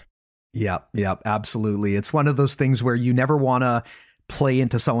race. Yeah, absolutely. It's one of those things where you never want to play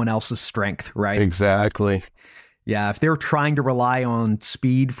into someone else's strength, right? Exactly. Yeah, if they're trying to rely on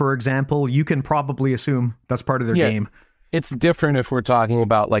speed, for example, you can probably assume that's part of their game. It's different if we're talking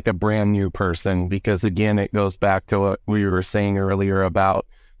about like a brand new person, because again, it goes back to what we were saying earlier about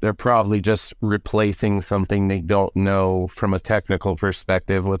they're probably just replacing something they don't know from a technical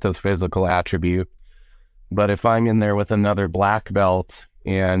perspective with a physical attribute. But if I'm in there with another black belt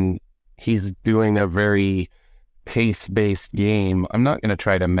and he's doing a very pace-based game, I'm not going to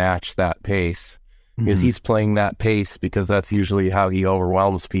try to match that pace because he's playing that pace because that's usually how he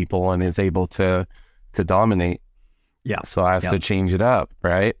overwhelms people and is able to dominate. Yeah. So I have to change it up,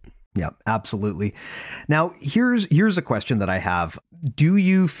 right? Yeah, absolutely. Now, here's a question that I have. Do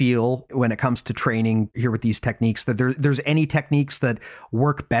you feel, when it comes to training here with these techniques, that there's any techniques that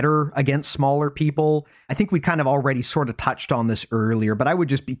work better against smaller people? I think we kind of already sort of touched on this earlier, but I would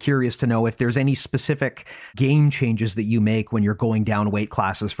just be curious to know if there's any specific game changes that you make when you're going down weight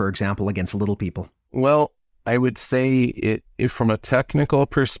classes, for example, against little people. Well, I would say if from a technical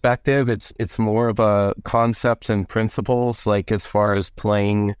perspective, it's more of a concepts and principles, like as far as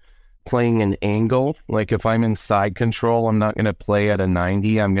playing an angle. Like if I'm in side control, I'm not going to play at a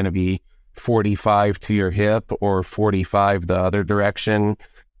 90. I'm going to be 45 to your hip or 45 the other direction,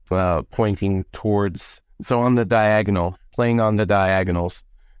 pointing towards. So on the diagonal, playing on the diagonals.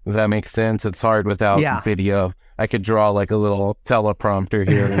 Does that make sense? It's hard without video. I could draw like a little teleprompter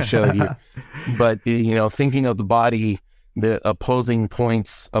here and show you. But, thinking of the body, the opposing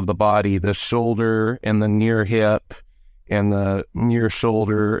points of the body, the shoulder and the near hip, and the near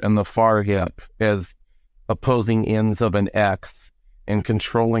shoulder and the far hip as opposing ends of an X, and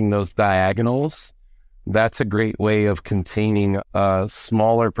controlling those diagonals, that's a great way of containing a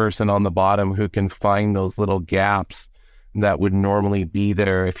smaller person on the bottom who can find those little gaps that would normally be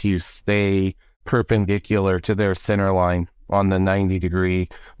there if you stay perpendicular to their center line on the 90 degree,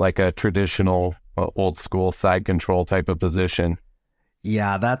 like a traditional old school side control type of position.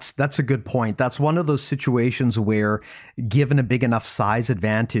 Yeah, that's a good point. That's one of those situations where, given a big enough size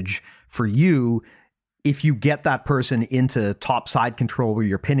advantage for you, if you get that person into top side control where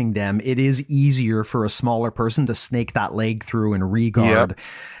you're pinning them, it is easier for a smaller person to snake that leg through and re-guard. Yep,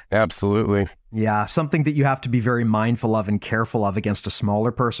 absolutely. Yeah, something that you have to be very mindful of and careful of against a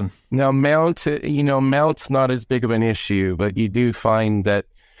smaller person. Now, mount's not as big of an issue, but you do find that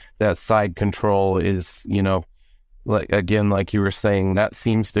side control is, like you were saying, that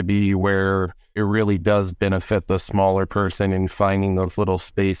seems to be where it really does benefit the smaller person in finding those little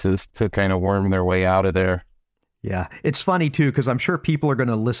spaces to kind of worm their way out of there. Yeah, it's funny too, because I'm sure people are going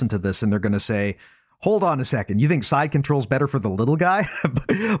to listen to this and they're going to say, hold on a second, you think side control's better for the little guy?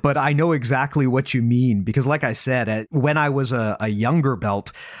 But I know exactly what you mean, because like I said, when I was a younger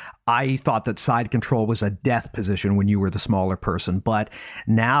belt, I thought that side control was a death position when you were the smaller person. But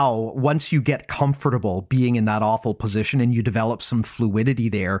now, once you get comfortable being in that awful position and you develop some fluidity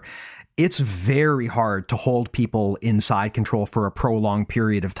there, it's very hard to hold people in side control for a prolonged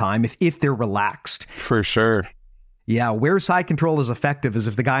period of time if they're relaxed. For sure. Yeah, where side control is effective is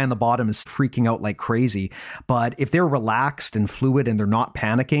if the guy on the bottom is freaking out like crazy. But if they're relaxed and fluid and they're not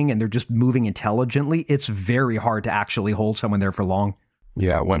panicking and they're just moving intelligently, it's very hard to actually hold someone there for long.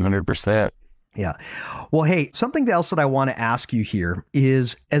 Yeah, 100%. Yeah. Well, hey, something else that I want to ask you here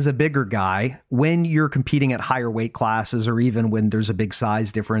is, as a bigger guy, when you're competing at higher weight classes or even when there's a big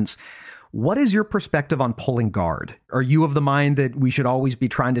size difference, what is your perspective on pulling guard? Are you of the mind that we should always be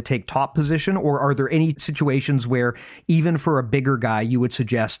trying to take top position, or are there any situations where even for a bigger guy, you would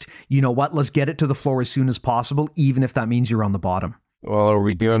suggest, you know what, let's get it to the floor as soon as possible, even if that means you're on the bottom? Well, are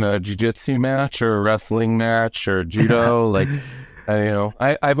we doing a jiu-jitsu match or a wrestling match or judo?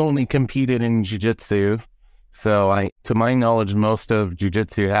 I've only competed in jiu-jitsu, so to my knowledge, most of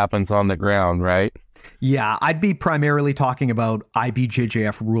jiu-jitsu happens on the ground, right? Yeah, I'd be primarily talking about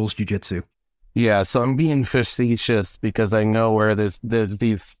IBJJF rules jiu-jitsu. Yeah, so I'm being facetious because I know where there's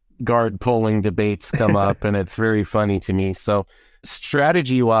these guard pulling debates come up, and it's very funny to me. So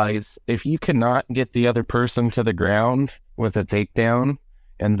strategy-wise, if you cannot get the other person to the ground with a takedown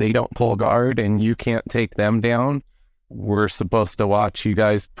and they don't pull guard and you can't take them down, we're supposed to watch you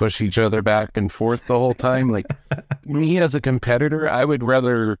guys push each other back and forth the whole time. Like, me as a competitor, I would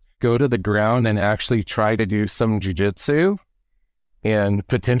rather go to the ground and actually try to do some jiu-jitsu and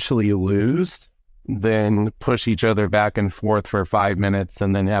potentially lose than push each other back and forth for 5 minutes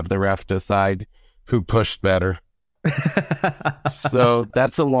and then have the ref decide who pushed better. So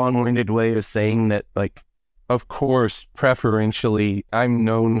that's a long-winded way of saying that, like, of course, preferentially, I'm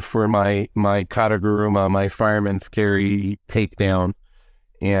known for my kataguruma, my fireman's carry takedown.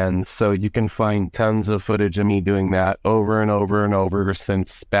 And so you can find tons of footage of me doing that over and over and over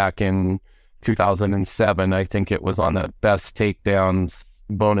since back in 2007. I think it was on the Best Takedowns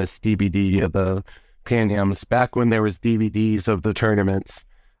bonus DVD of the Pan Ams, back when there was DVDs of the tournaments.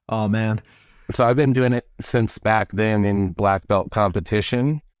 Oh, man. So I've been doing it since back then in black belt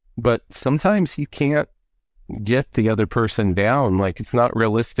competition. But sometimes you can't get the other person down. Like, it's not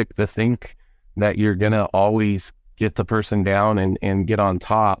realistic to think that you're going to always get the person down and get on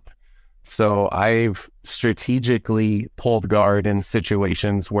top. So I've strategically pulled guard in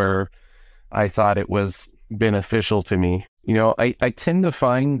situations where I thought it was beneficial to me. I tend to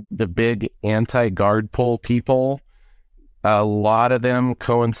find the big anti-guard pull people, a lot of them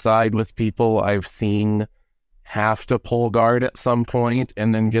coincide with people I've seen have to pull guard at some point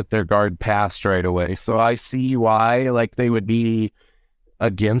and then get their guard passed right away. So I see why, like, they would be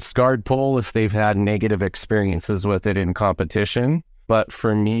against guard pull if they've had negative experiences with it in competition. But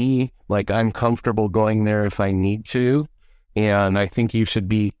for me, like, I'm comfortable going there if I need to. And I think you should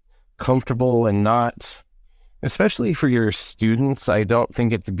be comfortable and not, especially for your students, I don't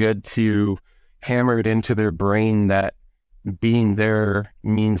think it's good to hammer it into their brain that being there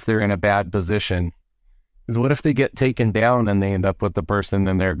means they're in a bad position. What if they get taken down and they end up with the person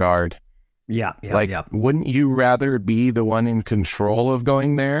in their guard? Yeah. Wouldn't you rather be the one in control of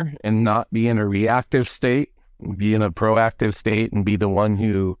going there and not be in a reactive state, be in a proactive state and be the one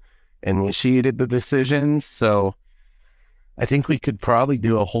who initiated the decision? So I think we could probably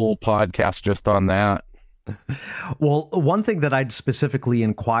do a whole podcast just on that. Well, one thing that I'd specifically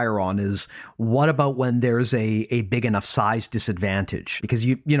inquire on is, what about when there's a big enough size disadvantage? Because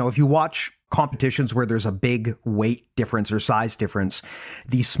you know, if you watch competitions where there's a big weight difference or size difference,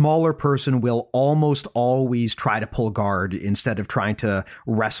 the smaller person will almost always try to pull guard instead of trying to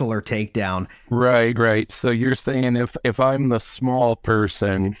wrestle or take down. Right. So you're saying if I'm the small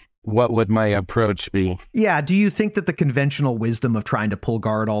person, what would my approach be? Yeah. Do you think that the conventional wisdom of trying to pull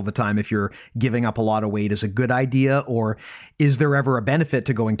guard all the time if you're giving up a lot of weight is a good idea? Or is there ever a benefit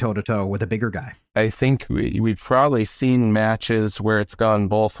to going toe-to-toe with a bigger guy? I think we've probably seen matches where it's gone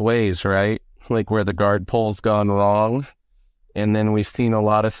both ways, right? like where the guard pull's gone wrong. And then we've seen a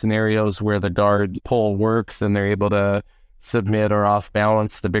lot of scenarios where the guard pull works and they're able to submit or off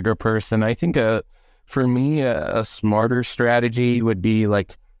balance the bigger person. I think for me, a smarter strategy would be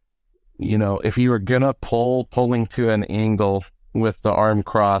like, if you were going to pulling to an angle with the arm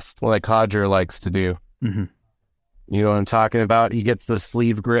crossed, like Hodger likes to do. Mm-hmm. You know what I'm talking about? He gets the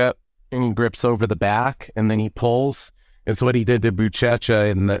sleeve grip and he grips over the back and then he pulls. It's what he did to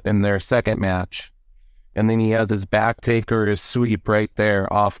Buchecha in their second match. And then he has his back take or his sweep right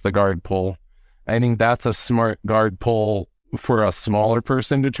there off the guard pull. I think that's a smart guard pull for a smaller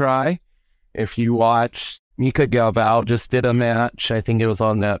person to try. If you watch, Mika Galvao just did a match. I think it was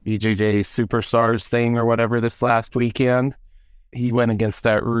on that BJJ Superstars thing or whatever this last weekend. He went against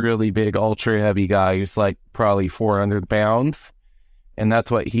that really big ultra heavy guy who's like probably 400 pounds. And that's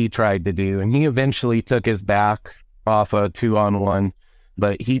what he tried to do. And he eventually took his back off a 2-on-1,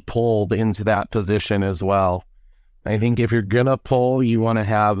 but he pulled into that position as well. I think if you're going to pull, you want to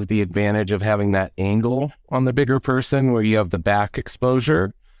have the advantage of having that angle on the bigger person where you have the back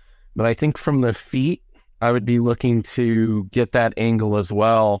exposure. But I think from the feet, I would be looking to get that angle as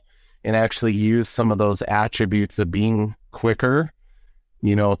well and actually use some of those attributes of being quicker,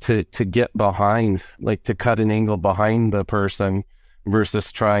 to get behind, like to cut an angle behind the person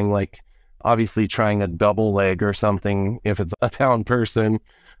versus trying a double leg or something. If it's a pound person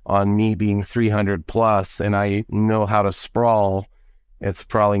on me being 300 plus and I know how to sprawl, it's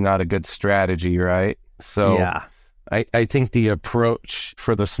probably not a good strategy, right? So yeah. I think the approach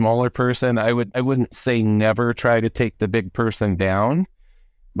for the smaller person, I wouldn't say never try to take the big person down,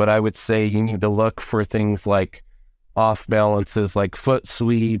 but I would say you need to look for things like off balances, like foot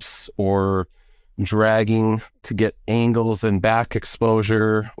sweeps or dragging to get angles and back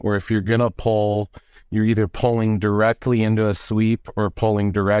exposure. Or if you're going to pull, you're either pulling directly into a sweep or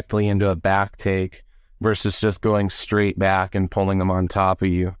pulling directly into a back take versus just going straight back and pulling them on top of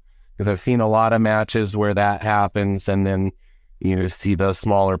you. Because I've seen a lot of matches where that happens and then see the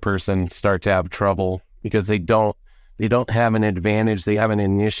smaller person start to have trouble because they don't have an advantage. They haven't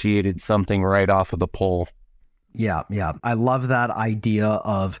initiated something right off of the pull. Yeah. I love that idea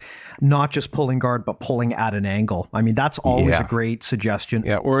of not just pulling guard, but pulling at an angle. I mean, that's always a great suggestion.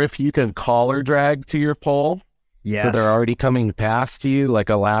 Yeah, or if you can collar drag to your pull, so they're already coming past you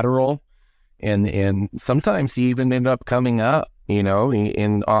like a lateral, and sometimes you even end up coming up,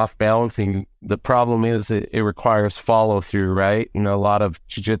 in off balancing. The problem is it requires follow through, right? A lot of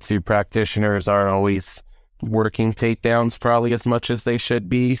jiu-jitsu practitioners aren't always working takedowns probably as much as they should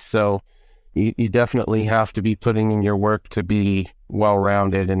be, so you definitely have to be putting in your work to be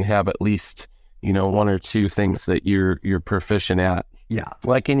well-rounded and have at least, one or two things that you're proficient at. Yeah.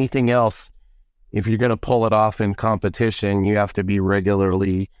 Like anything else, if you're going to pull it off in competition, you have to be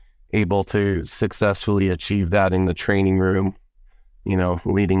regularly able to successfully achieve that in the training room,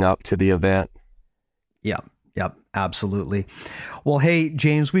 leading up to the event. Yep, absolutely. Well, hey,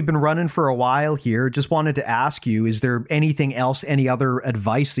 James, we've been running for a while here. Just wanted to ask you, is there anything else, any other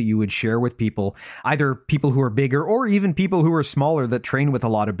advice that you would share with people, either people who are bigger or even people who are smaller that train with a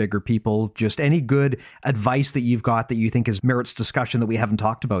lot of bigger people? Just any good advice that you've got that you think merits discussion that we haven't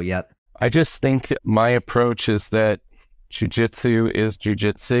talked about yet? I just think my approach is that jiu-jitsu is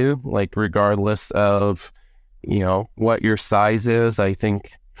jiu-jitsu, like regardless of, what your size is. I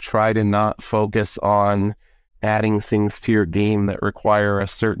think try to not focus on adding things to your game that require a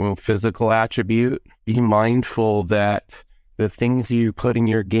certain physical attribute. Be mindful that the things you put in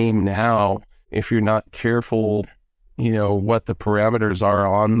your game now, if you're not careful, what the parameters are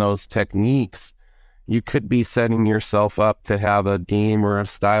on those techniques, you could be setting yourself up to have a game or a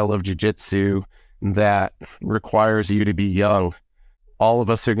style of jiu-jitsu that requires you to be young. All of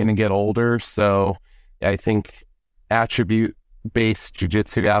us are going to get older, so I think attribute-based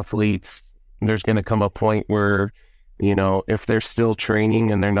jiu-jitsu athletes, there's going to come a point where, if they're still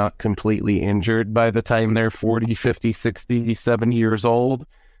training and they're not completely injured by the time they're 40, 50, 60, 70 years old,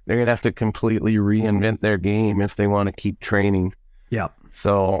 they're going to have to completely reinvent their game if they want to keep training. Yeah.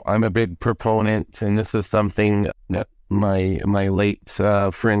 So I'm a big proponent, and this is something that my late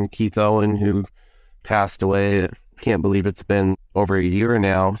friend Keith Owen, who passed away, I can't believe it's been over a year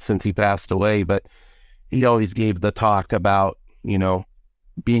now since he passed away, but he always gave the talk about,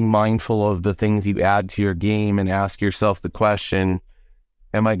 being mindful of the things you add to your game and ask yourself the question,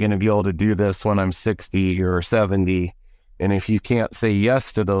 am I going to be able to do this when I'm 60 or 70? And if you can't say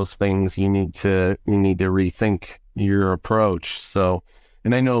yes to those things, you need to rethink your approach. So,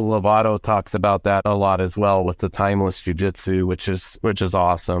 and I know Lovato talks about that a lot as well with the timeless jiu-jitsu, which is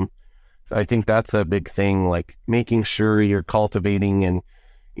awesome. So I think that's a big thing, like making sure you're cultivating and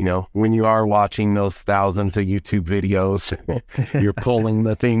you know, when you are watching those thousands of YouTube videos, you're pulling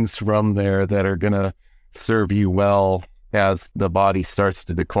the things from there that are going to serve you well as the body starts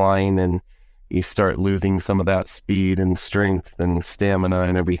to decline and you start losing some of that speed and strength and stamina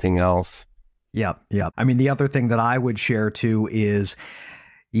and everything else. Yeah. I mean, the other thing that I would share too is,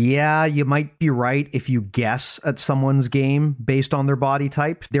 yeah, you might be right if you guess at someone's game based on their body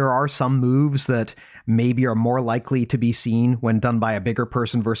type. There are some moves that maybe are more likely to be seen when done by a bigger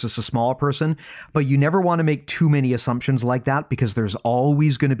person versus a smaller person, but you never want to make too many assumptions like that because there's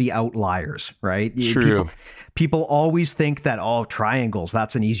always going to be outliers, right? True. People always think that, oh, triangles,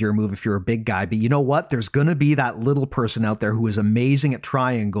 that's an easier move if you're a big guy. But you know what? There's going to be that little person out there who is amazing at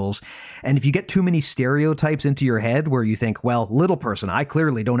triangles. And if you get too many stereotypes into your head where you think, well, little person, I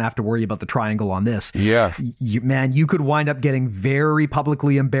clearly don't have to worry about the triangle on this. Yeah. You could wind up getting very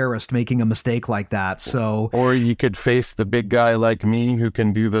publicly embarrassed making a mistake like that. So, or you could face the big guy like me who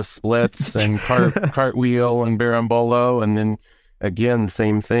can do the splits and cartwheel and berimbolo, and then again,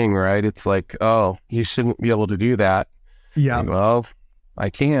 same thing, right? It's like, oh, you shouldn't be able to do that. Yeah. Like, well, I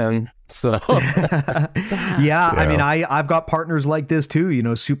can. So, yeah. I mean, I've got partners like this too, you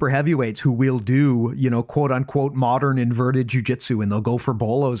know, super heavyweights who will do, you know, quote unquote, modern inverted jiu-jitsu, and they'll go for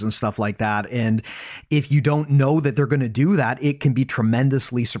bolos and stuff like that. And if you don't know that they're going to do that, it can be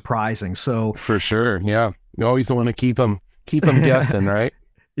tremendously surprising. So for sure. Yeah. You always want to keep them guessing, right?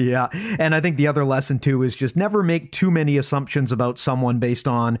 Yeah. And I think the other lesson too is just never make too many assumptions about someone based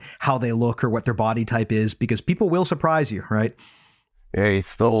on how they look or what their body type is, because people will surprise you, right? Hey,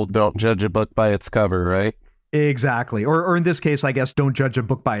 still don't judge a book by its cover, right? Exactly. Or in this case, I guess, don't judge a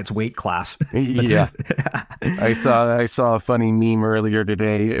book by its weight class. Yeah. I saw a funny meme earlier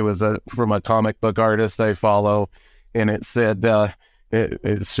today. It was from a comic book artist I follow, and it said,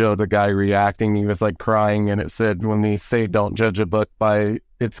 it showed a guy reacting. He was like crying, and it said, when they say don't judge a book by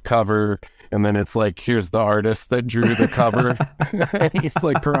its cover, and then it's like, here's the artist that drew the cover. And he's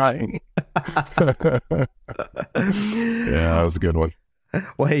like crying. Yeah, that was a good one.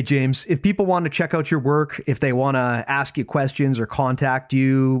 Well, hey, James, if people want to check out your work, if they want to ask you questions or contact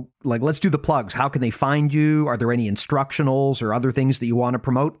you, like, let's do the plugs. How can they find you? Are there any instructionals or other things that you want to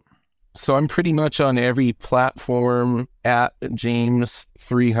promote? So I'm pretty much on every platform at James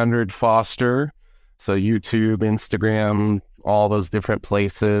 300 Foster. So YouTube, Instagram, all those different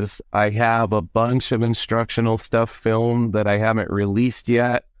places. I have a bunch of instructional stuff filmed that I haven't released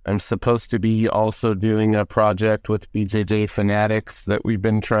yet. I'm supposed to be also doing a project with BJJ Fanatics that we've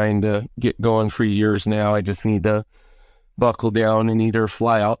been trying to get going for years now. I just need to buckle down and either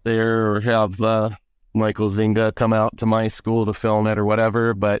fly out there or have Michael Zinga come out to my school to film it or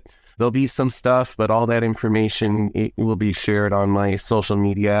whatever. But there'll be some stuff, but all that information, it will be shared on my social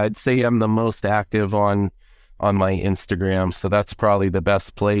media. I'd say I'm the most active on my Instagram, so that's probably the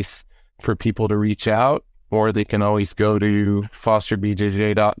best place for people to reach out. Or they can always go to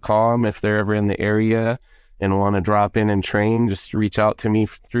fosterbjj.com if they're ever in the area and want to drop in and train. Just reach out to me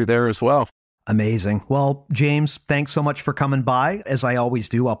through there as well. Amazing. Well, James, thanks so much for coming by. As I always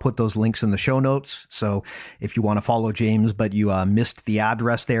do, I'll put those links in the show notes. So if you want to follow James, but you missed the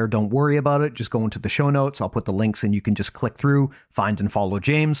address there, don't worry about it. Just go into the show notes. I'll put the links and you can just click through, find and follow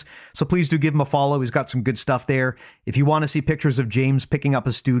James. So please do give him a follow. He's got some good stuff there. If you want to see pictures of James picking up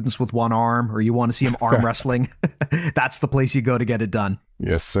his students with one arm, or you want to see him arm wrestling, that's the place you go to get it done.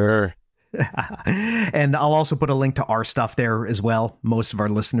 Yes, sir. And I'll also put a link to our stuff there as well. Most of our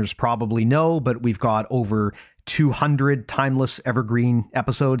listeners probably know, but we've got over 200 timeless evergreen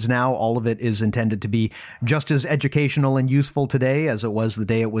episodes now. All of it is intended to be just as educational and useful today as it was the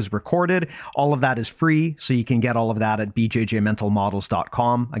day it was recorded. All of that is free, so you can get all of that at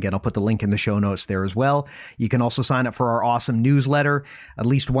bjjmentalmodels.com. Again, I'll put the link in the show notes there as well. You can also sign up for our awesome newsletter. At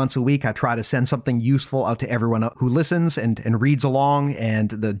least once a week, I try to send something useful out to everyone who listens and reads along,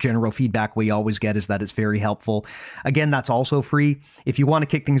 and the general feedback we always get is that it's very helpful. Again, that's also free. If you want to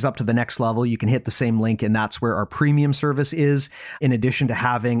kick things up to the next level, you can hit the same link, and that's where our premium service is, in addition to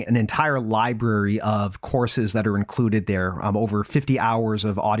having an entire library of courses that are included there, over 50 hours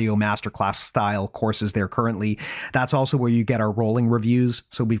of audio masterclass style courses there currently. That's also where you get our rolling reviews.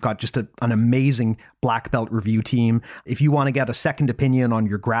 So we've got just an amazing black belt review team. If you want to get a second opinion on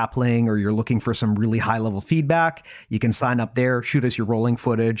your grappling, or you're looking for some really high level feedback, you can sign up there, shoot us your rolling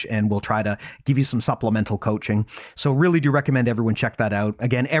footage, and we'll try to give you some supplemental coaching. So really do recommend everyone check that out.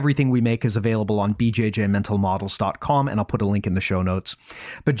 Again, everything we make is available on bjjmentalmodels.com, and I'll put a link in the show notes.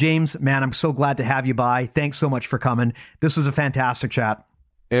 But James, man, I'm so glad to have you by. Thanks so much for coming. This was a fantastic chat.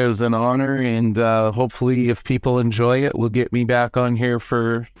 It was an honor, and hopefully if people enjoy it, we'll get me back on here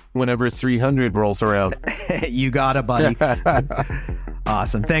for whenever 300 rolls around. You got it, buddy.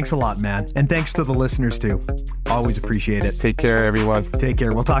 Awesome. Thanks a lot, man. And thanks to the listeners too. Always appreciate it. Take care, everyone. Take care.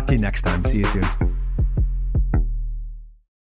 We'll talk to you next time. See you soon.